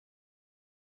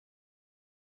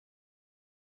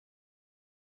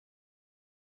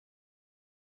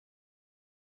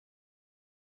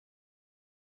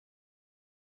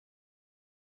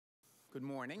Good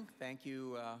morning. Thank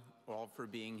you all for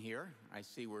being here. I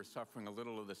see we're suffering a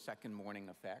little of the second morning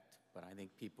effect, but I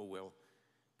think people will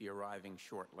be arriving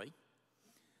shortly.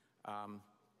 I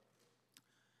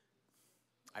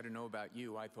don't know about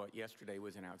you, I thought yesterday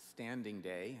was an outstanding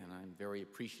day, and I'm very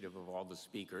appreciative of all the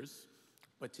speakers.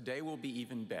 But today will be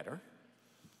even better.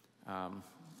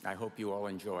 I hope you all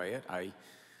enjoy it. I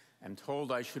am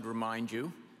told I should remind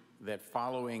you that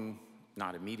following,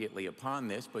 not immediately upon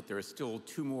this, but there are still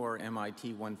 2 more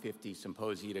MIT 150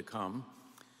 symposia to come.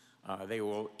 They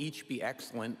will each be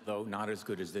excellent, though not as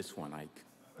good as this one, Ike.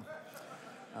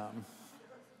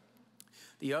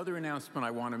 The other announcement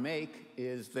I want to make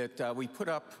is that we put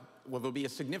up, well, there'll be a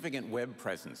significant web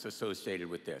presence associated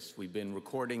with this. We've been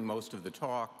recording most of the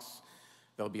talks.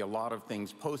 There'll be a lot of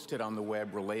things posted on the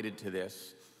web related to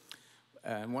this.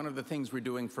 And one of the things we're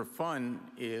doing for fun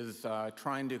is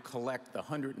trying to collect the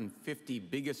 150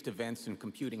 biggest events in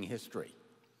computing history.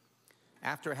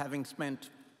 After having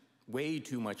spent way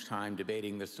too much time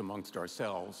debating this amongst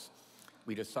ourselves,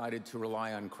 we decided to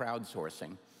rely on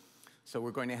crowdsourcing. So we're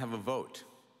going to have a vote.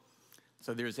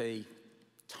 So there's a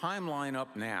timeline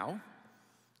up now,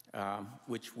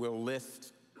 which will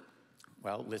list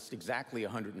exactly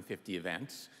 150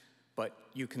 events, but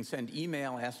you can send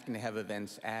email asking to have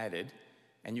events added,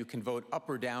 and you can vote up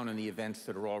or down on the events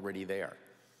that are already there.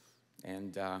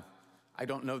 And I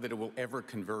don't know that it will ever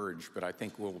converge, but I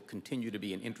think will continue to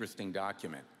be an interesting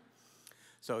document.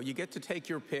 So you get to take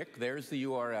your pick. There's the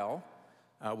URL.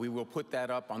 We will put that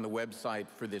up on the website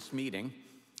for this meeting,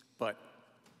 but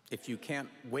if you can't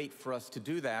wait for us to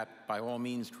do that, by all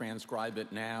means transcribe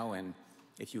it now, and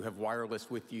if you have wireless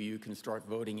with you, you can start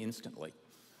voting instantly.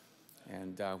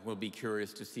 And we'll be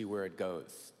curious to see where it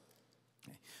goes.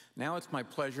 Okay. Now it's my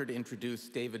pleasure to introduce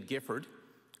David Gifford,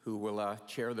 who will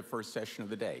chair the first session of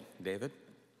the day. David?